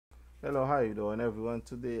Hello, how you doing, everyone?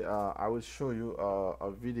 Today, I will show you a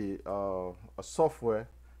video, a software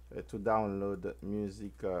to download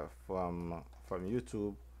music from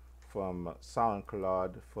YouTube, from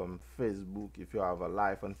SoundCloud, from Facebook. If you have a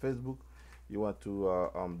live on Facebook, you want to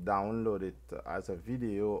download it as a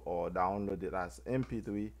video or download it as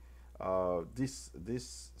MP3.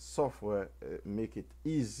 This software make it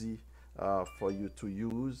easy for you to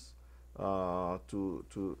use to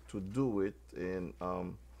do it and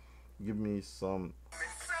give me some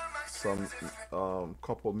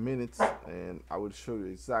couple minutes and I will show you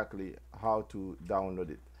exactly how to download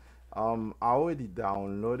it. I already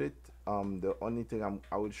downloaded. The only thing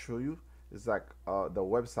I will show you is like the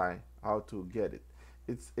website how to get it.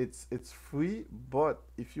 It's free, but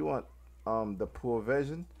if you want the pro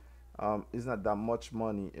version, it's not that much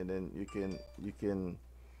money, and then you can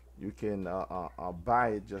buy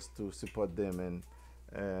it just to support them, and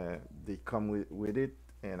they come with it,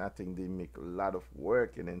 and I think they make a lot of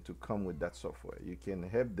work, and then to come with that software you can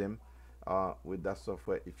help them with that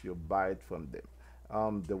software if you buy it from them.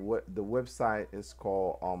 The website is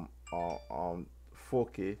called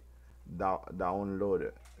 4K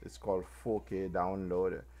downloader. It's called 4K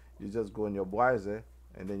downloader. You just go in your browser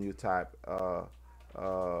and then you type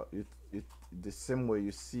the same way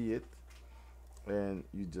you see it, and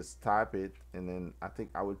you just type it, and then I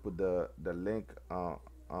think I will put the link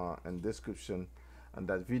in description on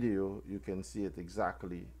that video. You can see it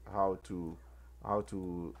exactly how to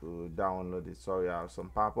download it. Sorry, I have some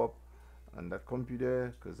pop-up on that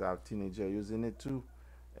computer because I have teenager using it too,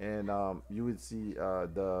 and you will see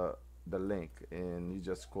the link, and you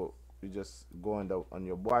just go on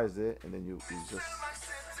your browser, and then you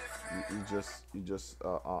just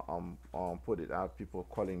put it. I have people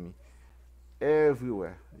calling me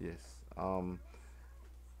everywhere. Yes.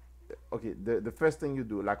 Okay, the first thing you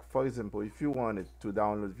do, like for example, if you wanted to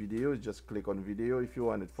download video, just click on video. If you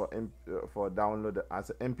want it for download as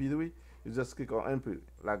an MP3, you just click on MP3.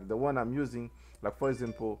 Like the one I'm using, like for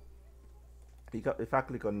example, if I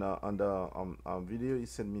click on the video, it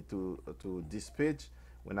send me to this page.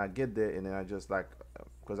 When I get there, and then I just like,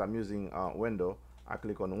 because I'm using window, I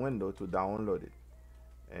click on window to download it,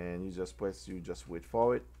 and you just wait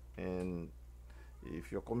for it. And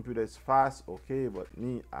if your computer is fast, okay, but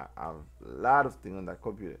me, I have a lot of things on that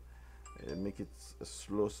computer. It make it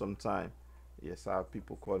slow sometime. Yes, I have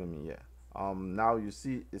people calling me. Yeah. Now you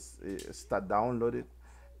see it start downloaded,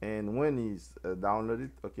 and when it's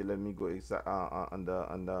downloaded, okay, let me go on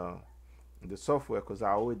the software because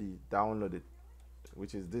I already downloaded,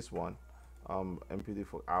 which is this one,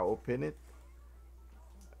 MP4. I open it,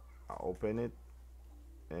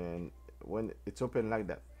 and when it's open like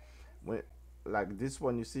that, when like this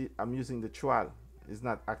one, you see I'm using the trial, it's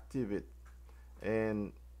not activate.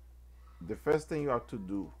 And the first thing you have to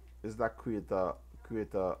do is like create a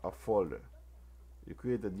folder. You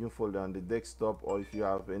create a new folder on the desktop, or if you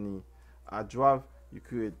have any drive, you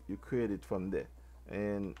create it from there.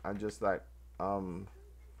 And I just like I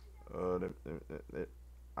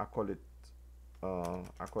call it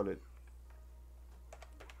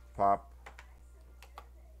pop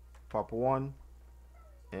pop one,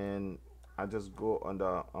 and I just go on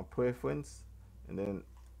the preference, and then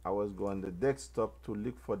I was go on the desktop to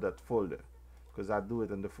look for that folder because I do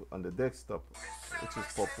it on the desktop, which is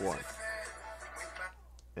pop one.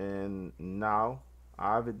 And now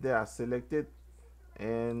I have it there. I select it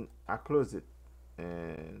and I close it.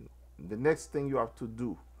 And the next thing you have to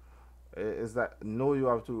do is that no, you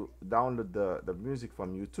have to download the music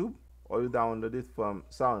from YouTube, or you download it from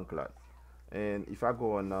SoundCloud. And if I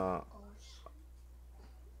go on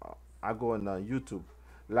YouTube.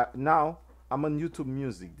 Like now, I'm on YouTube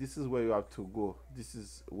Music. This is where you have to go. This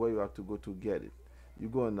is where you have to go to get it. You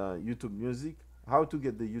go on YouTube Music. How to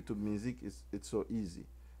get the YouTube Music is it's so easy.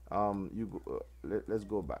 You go, let's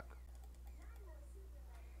go back.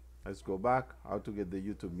 Let's go back. How to get the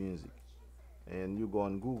YouTube Music? And you go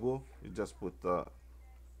on Google. You just put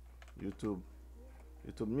YouTube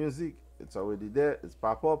YouTube Music. It's already there. It's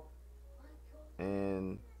pop up,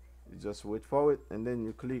 and you just wait for it, and then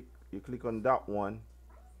you click on that one,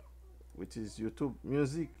 which is YouTube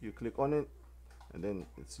Music. You click on it, and then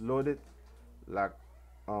it's loaded. Like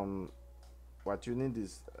um, what you need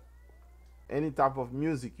is any type of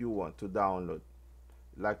music you want to download.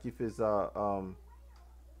 Like if it's a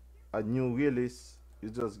new release, you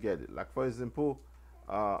just get it. Like for example,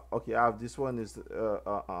 okay, I have this one is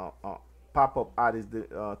pop up art is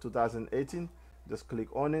the 2018. Just click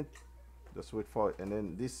on it, just wait for it, and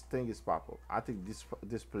then this thing is pop up. I think this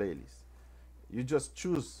playlist. You just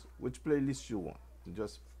choose which playlist you want. You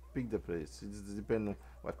just pick the playlist. It just depends on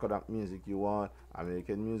what kind of music you want: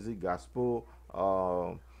 American music, gospel,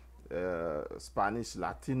 Spanish,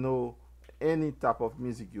 Latino, any type of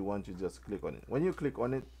music you want. You just click on it. When you click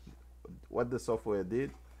on it, what the software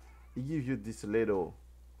did, it gives you this little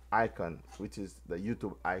icon, which is the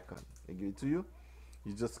YouTube icon. It give it to you.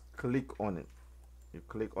 You just click on it. You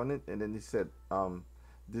click on it, and then it said,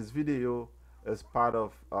 this video is part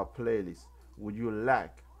of a playlist. Would you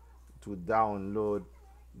like to download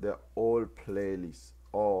the whole playlist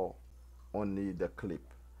or only the clip?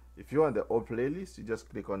 If you want the whole playlist, you just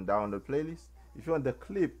click on download playlist. If you want the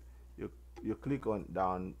clip, you click on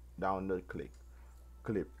download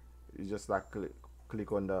clip. You just like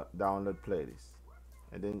click on the download playlist,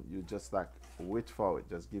 and then you just like wait for it.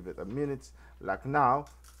 Just give it a minute. Like now,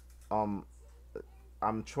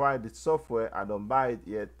 I'm trying the software. I don't buy it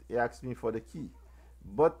yet. It asks me for the key,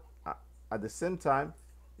 but at the same time,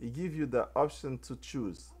 it gives you the option to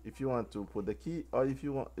choose if you want to put the key, or if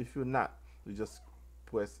you're not, you just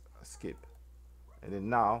press escape, and then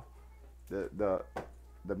now the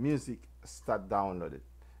music start downloaded.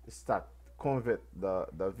 It start convert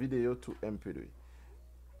the video to MP3.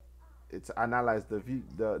 It's analyze the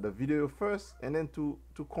video first, and then to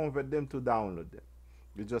convert them to download them.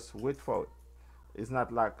 You just wait for it. It's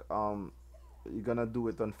not like you're gonna do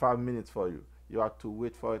it on 5 minutes for you. You have to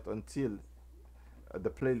wait for it until the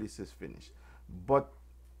playlist is finished. But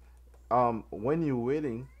when you're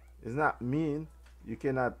waiting, it's not mean you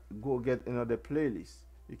cannot go get another playlist.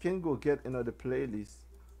 You can go get another playlist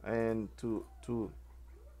and to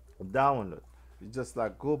download. You just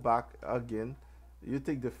like go back again. You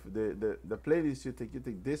take the playlist. You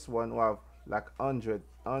take this one who have like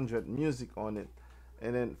 100 music on it,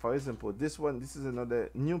 and then for example this one, this is another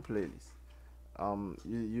new playlist.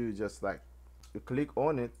 You just like you click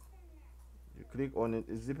on it. You click on it.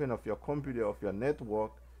 It's depending of your computer, of your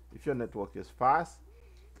network. If your network is fast,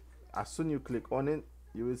 as soon you click on it,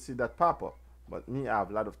 you will see that pop up. But me, I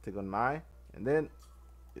have a lot of things on mine, and then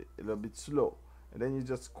a little bit slow. And then you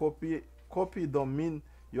just copy it. Copy don't mean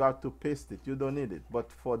you have to paste it. You don't need it.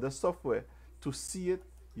 But for the software to see it,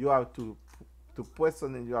 you have to press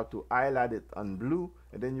on it. You have to highlight it on blue,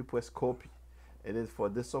 and then you press copy. And then for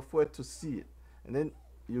the software to see it, and then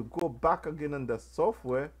you go back again on the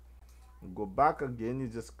software. Go back again. You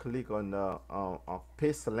just click on the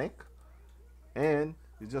paste link, and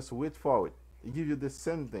you just wait for it. It gives you the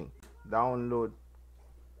same thing. Download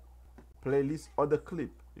playlist or the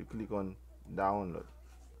clip. You click on download.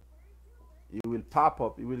 It will pop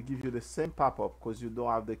up. It will give you the same pop up because you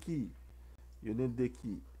don't have the key. You need the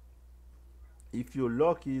key. If you're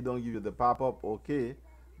lucky, it don't give you the pop up, okay.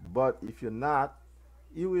 But if you're not,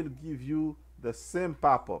 it will give you the same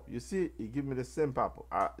pop up. You see, it give me the same pop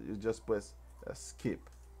up. You just press skip.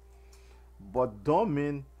 But don't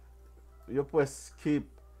mean you press skip,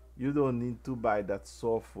 you don't need to buy that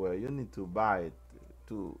software. You need to buy it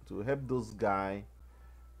to help those guys,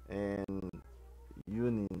 and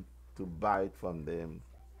you need to buy it from them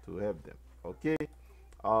to help them. Okay.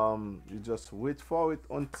 You just wait for it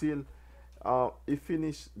until it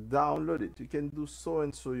finish download it. You can do so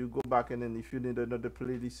and so. You go back, and then if you need another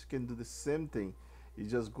playlist, you can do the same thing. You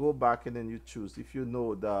just go back, and then you choose. If you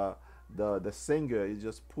know the singer, you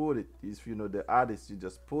just put it. If you know the artist, you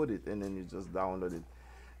just put it, and then you just download it.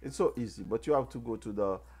 It's so easy. But you have to go to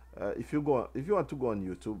the if you want to go on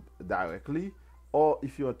YouTube directly, or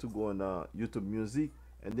if you want to go on YouTube Music,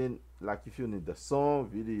 and then like if you need the song,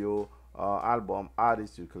 video, album,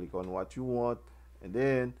 artist, you click on what you want, and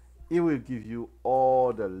then it will give you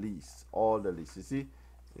all the lists. You see,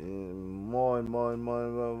 more and more and more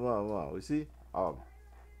and more and more, and more. You see,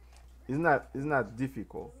 it's not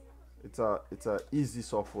difficult. It's a easy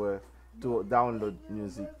software to download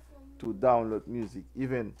music.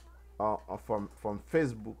 Even from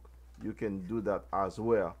Facebook, you can do that as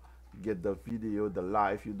well. Get the video, the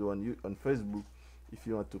live you do on Facebook. If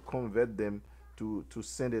you want to convert them to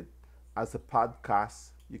send it as a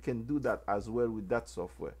podcast, you can do that as well with that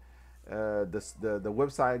software. The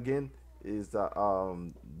website again is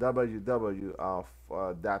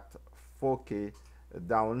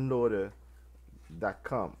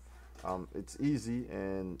www.4kdownloader.com. It's easy,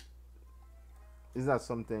 and it's not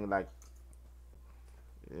something like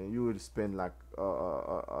you will spend like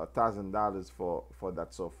 $1,000 for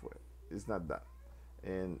that software. It's not that.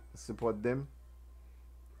 And support them,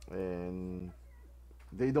 and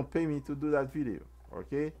they don't pay me to do that video.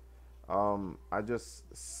 Okay. I just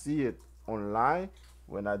see it online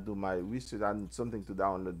when I do my research. I need something to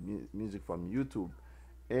download music from YouTube,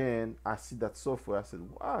 and I see that software. I said,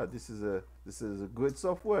 wow, this is a great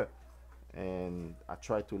software, and I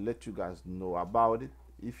try to let you guys know about it.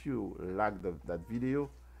 if you like that video,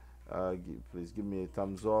 please give me a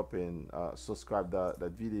thumbs up and subscribe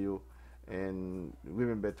that video, and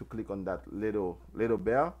remember to click on that little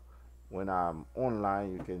bell. When I'm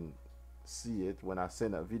online, you can see it. When I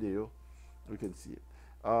send a video, you can see it.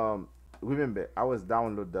 Remember, I was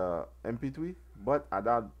download the MP3, but I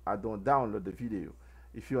don't download the video.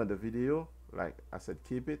 If you want the video, like I said,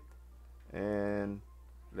 keep it, and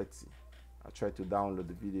let's see. I try to download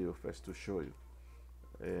the video first to show you.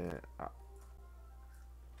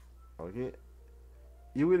 Okay,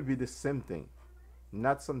 it will be the same thing,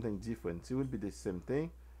 not something different. It will be the same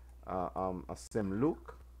thing, a same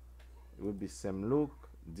look. It will be same look,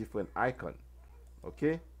 different icon.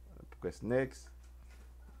 Okay, press next,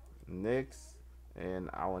 and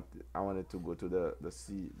I wanted to go to the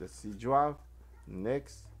C drive.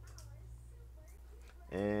 Next,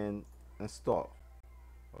 and install.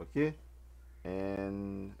 Okay,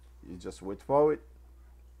 and you just wait for it.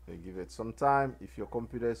 You give it some time. If your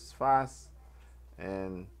computer is fast,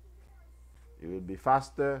 and it will be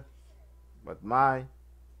faster, but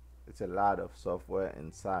it's a lot of software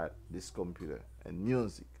inside this computer and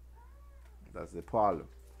music. That's the problem.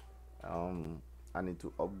 I need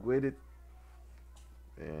to upgrade it,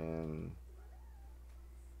 and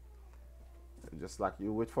just like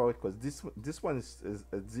you wait for it, because this one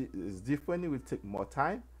is different. It will take more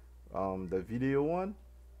time. The video one,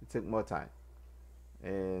 it take more time,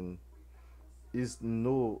 and is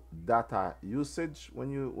no data usage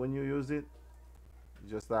when you use it.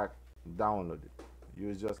 Just like download it.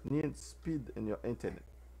 You just need speed in your internet.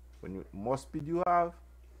 When you more speed you have,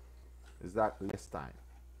 is that less time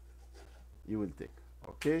it will take.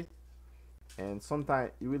 Okay, and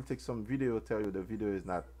sometimes it will take some video tell you the video is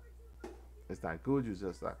not good. You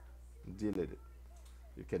just like delete it.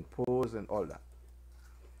 You can pause and all that.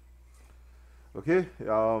 Okay,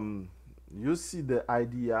 you see the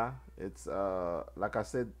idea. It's like I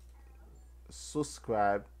said,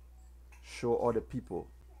 subscribe, show other people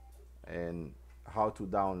and how to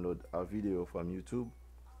download a video from YouTube,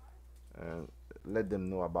 and let them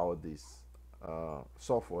know about this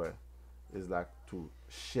software. Is like to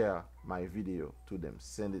share my video to them,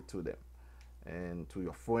 send it to them, and to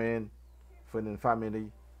your friend and family,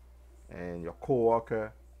 and your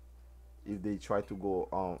co-worker. If they try to go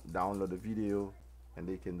download the video, and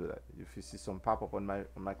they can do that. If you see some pop-up on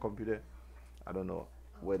my computer, I don't know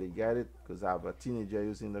where they get it, because I have a teenager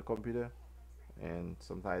using the computer, and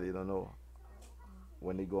sometimes they don't know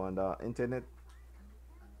when they go on the internet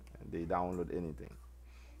and they download anything.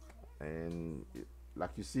 And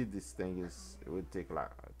like you see, this thing it will take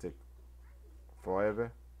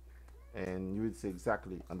forever, and you will see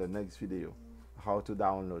exactly on the next video how to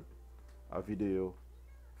download a video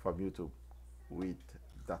from YouTube with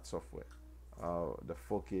that software, the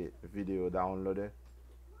 4K video downloader,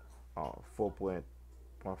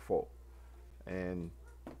 4.4. And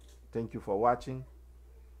thank you for watching.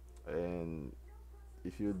 And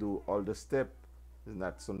if you do all the steps, it's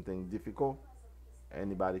not something difficult.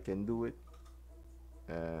 Anybody can do it.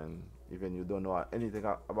 And even you don't know anything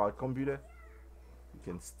about computer, you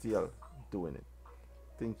can still doing it.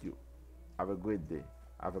 Thank you. Have a great day.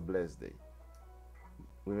 Have a blessed day.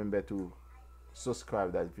 Remember to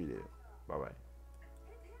subscribe that video. Bye bye.